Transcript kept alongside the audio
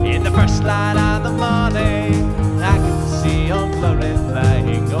first light of the morning, I can see your glory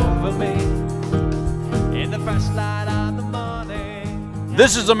flying over me. In the first light of the morning.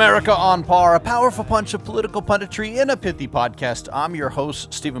 This is America on Par, a powerful punch of political punditry in a pithy podcast. I'm your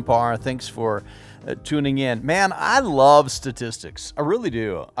host, Stephen Parr. Thanks for tuning in. Man, I love statistics. I really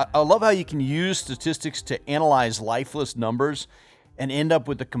do. I love how you can use statistics to analyze lifeless numbers and end up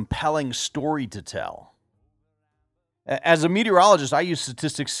with a compelling story to tell. As a meteorologist, I use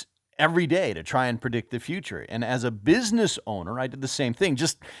statistics every day to try and predict the future. And as a business owner, I did the same thing,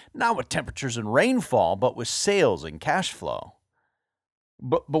 just not with temperatures and rainfall, but with sales and cash flow.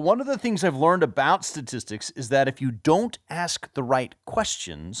 But one of the things I've learned about statistics is that if you don't ask the right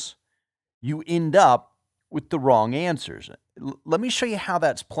questions, you end up with the wrong answers. Let me show you how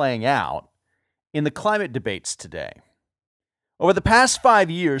that's playing out in the climate debates today. Over the past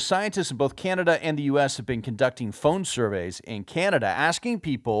 5 years, scientists in both Canada and the U.S. have been conducting phone surveys in Canada, asking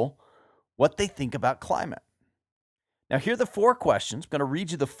people what they think about climate. Now, here are the 4 questions. I'm going to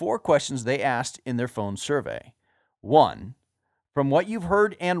read you the 4 questions they asked in their phone survey. 1, from what you've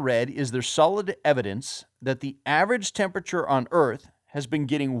heard and read, is there solid evidence that the average temperature on Earth has been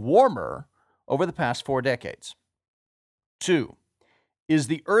getting warmer over the past 4 decades? 2, is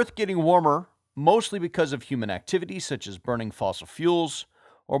the Earth getting warmer mostly because of human activity, such as burning fossil fuels,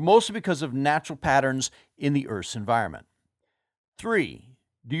 or mostly because of natural patterns in the Earth's environment? 3,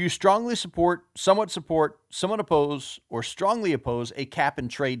 do you strongly support, somewhat oppose, or strongly oppose a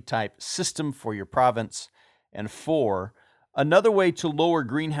cap-and-trade type system for your province? And 4, another way to lower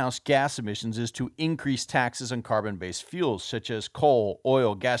greenhouse gas emissions is to increase taxes on carbon-based fuels, such as coal,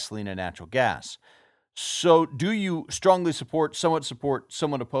 oil, gasoline, and natural gas. So do you strongly support, somewhat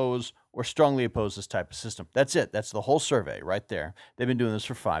oppose, or strongly oppose this type of system? That's it. That's the whole survey right there. They've been doing this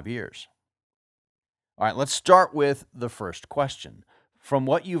for 5 years. All right, let's start with the first question. From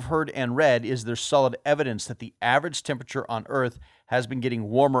what you've heard and read, is there solid evidence that the average temperature on Earth has been getting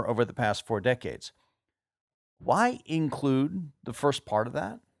warmer over the past 4 decades? Why include the first part of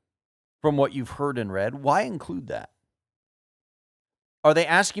that? From what you've heard and read, why include that? Are they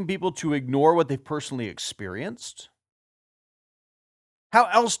asking people to ignore what they've personally experienced? How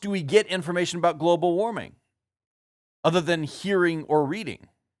else do we get information about global warming other than hearing or reading?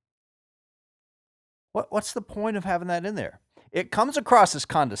 What's the point of having that in there? It comes across as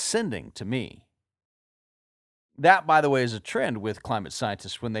condescending to me. That, by the way, is a trend with climate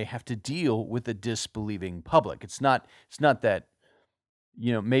scientists when they have to deal with a disbelieving public. It's not that,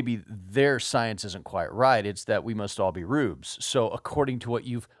 maybe their science isn't quite right. It's that we must all be rubes. So according to what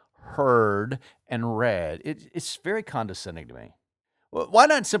you've heard and read, it's very condescending to me. Well, why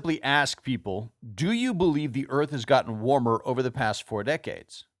not simply ask people, do you believe the Earth has gotten warmer over the past 4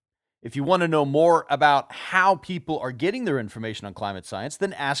 decades? If you want to know more about how people are getting their information on climate science,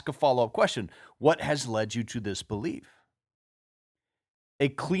 then ask a follow-up question. What has led you to this belief? A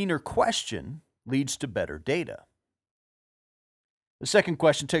cleaner question leads to better data. The second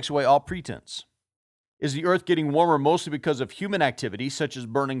question takes away all pretense. Is the Earth getting warmer mostly because of human activity, such as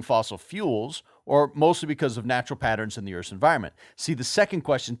burning fossil fuels, or mostly because of natural patterns in the Earth's environment? See, the second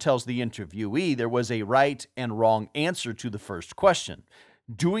question tells the interviewee there was a right and wrong answer to the first question.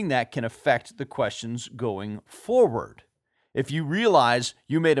 Doing that can affect the questions going forward. If you realize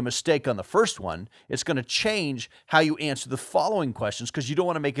you made a mistake on the first one, it's going to change how you answer the following questions because you don't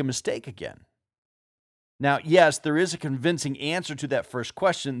want to make a mistake again. Now, yes, there is a convincing answer to that first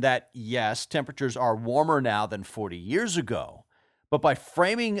question that, yes, temperatures are warmer now than 40 years ago. But by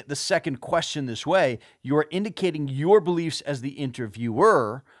framing the second question this way, you are indicating your beliefs as the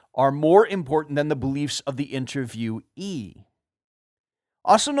interviewer are more important than the beliefs of the interviewee.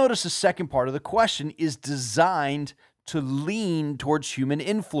 Also notice the second part of the question is designed to lean towards human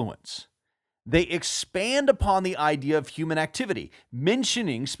influence. They expand upon the idea of human activity,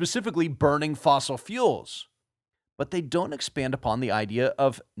 mentioning specifically burning fossil fuels. But they don't expand upon the idea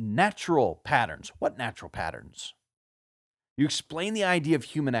of natural patterns. What natural patterns? You explain the idea of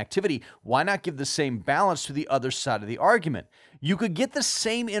human activity. Why not give the same balance to the other side of the argument? You could get the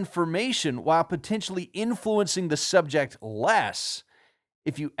same information while potentially influencing the subject less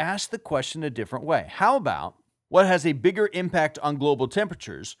if you ask the question a different way. How about what has a bigger impact on global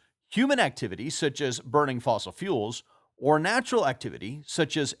temperatures? Human activity, such as burning fossil fuels, or natural activity,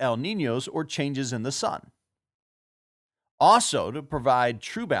 such as El Niños or changes in the sun. Also, to provide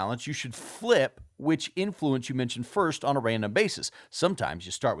true balance, you should flip which influence you mention first on a random basis. Sometimes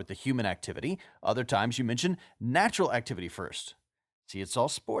you start with the human activity, other times you mention natural activity first. See, it's all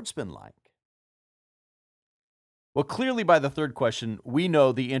sportsmanlike. Well, clearly by the third question, we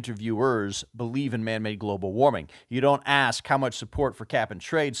know the interviewers believe in man-made global warming. You don't ask how much support for cap and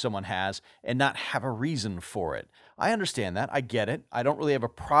trade someone has and not have a reason for it. I understand that. I get it. I don't really have a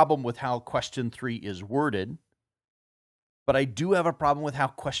problem with how question 3 is worded, but I do have a problem with how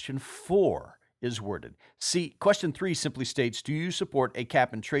question 4 is worded. See, question 3 simply states, do you support a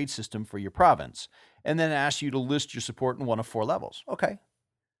cap and trade system for your province? And then asks you to list your support in one of 4 levels. Okay.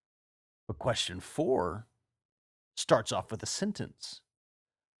 But question 4 starts off with a sentence.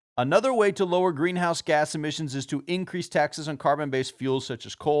 Another way to lower greenhouse gas emissions is to increase taxes on carbon-based fuels such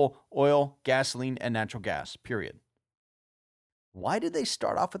as coal, oil, gasoline, and natural gas, period. Why did they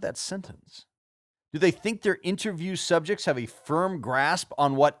start off with that sentence? Do they think their interview subjects have a firm grasp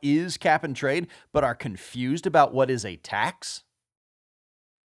on what is cap and trade, but are confused about what is a tax?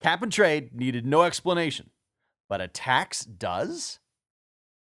 Cap and trade needed no explanation, but a tax does?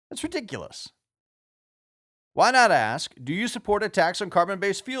 That's ridiculous. Why not ask, do you support a tax on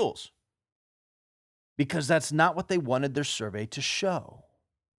carbon-based fuels? Because that's not what they wanted their survey to show.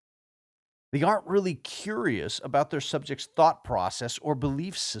 They aren't really curious about their subject's thought process or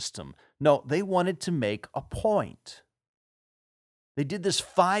belief system. No, they wanted to make a point. They did this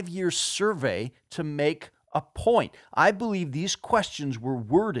 5-year survey to make a point. I believe these questions were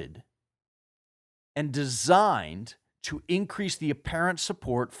worded and designed to increase the apparent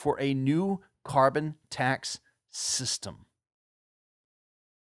support for a new carbon tax system.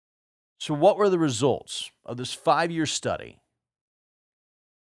 So what were the results of this 5-year study?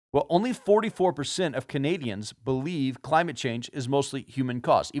 Well, only 44% of Canadians believe climate change is mostly human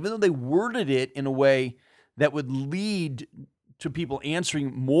caused, even though they worded it in a way that would lead to people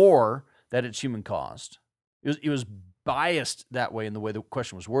answering more that it's human caused. It was biased that way in the way the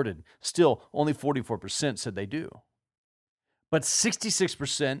question was worded. Still, only 44% said they do. But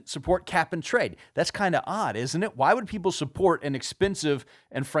 66% support cap and trade. That's kind of odd, isn't it? Why would people support an expensive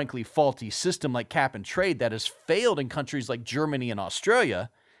and frankly faulty system like cap and trade that has failed in countries like Germany and Australia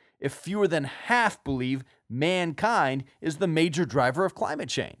if fewer than half believe mankind is the major driver of climate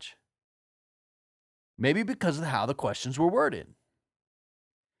change? Maybe because of how the questions were worded.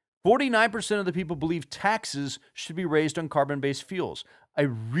 49% of the people believe taxes should be raised on carbon-based fuels. I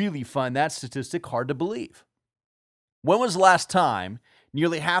really find that statistic hard to believe. When was the last time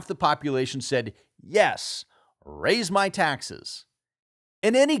nearly half the population said, yes, raise my taxes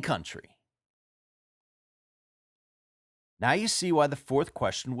in any country? Now you see why the fourth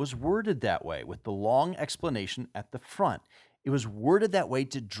question was worded that way, with the long explanation at the front. It was worded that way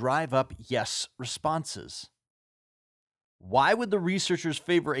to drive up yes responses. Why would the researchers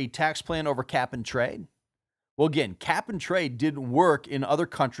favor a tax plan over cap and trade? Well, again, cap and trade didn't work in other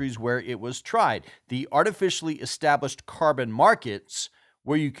countries where it was tried. The artificially established carbon markets,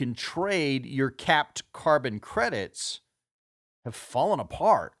 where you can trade your capped carbon credits, have fallen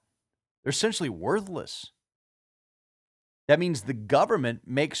apart. They're essentially worthless. That means the government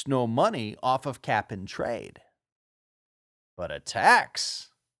makes no money off of cap and trade. But a tax?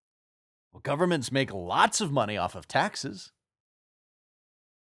 Well, governments make lots of money off of taxes.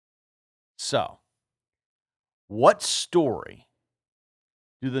 So, what story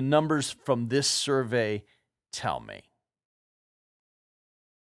do the numbers from this survey tell me?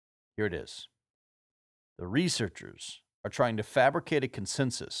 Here it is. The researchers are trying to fabricate a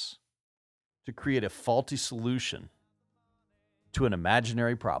consensus to create a faulty solution to an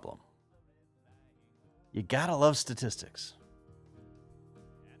imaginary problem. You gotta love statistics.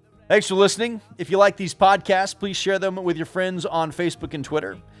 Thanks for listening. If you like these podcasts, please share them with your friends on Facebook and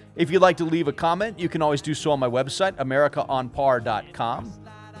Twitter. If you'd like to leave a comment, you can always do so on my website, AmericaOnPar.com.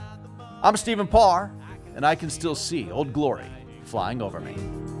 I'm Stephen Parr, and I can still see Old Glory flying over me.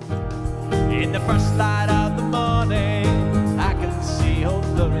 In the first light of the morning, I can see Old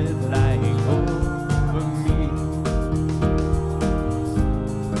Glory light.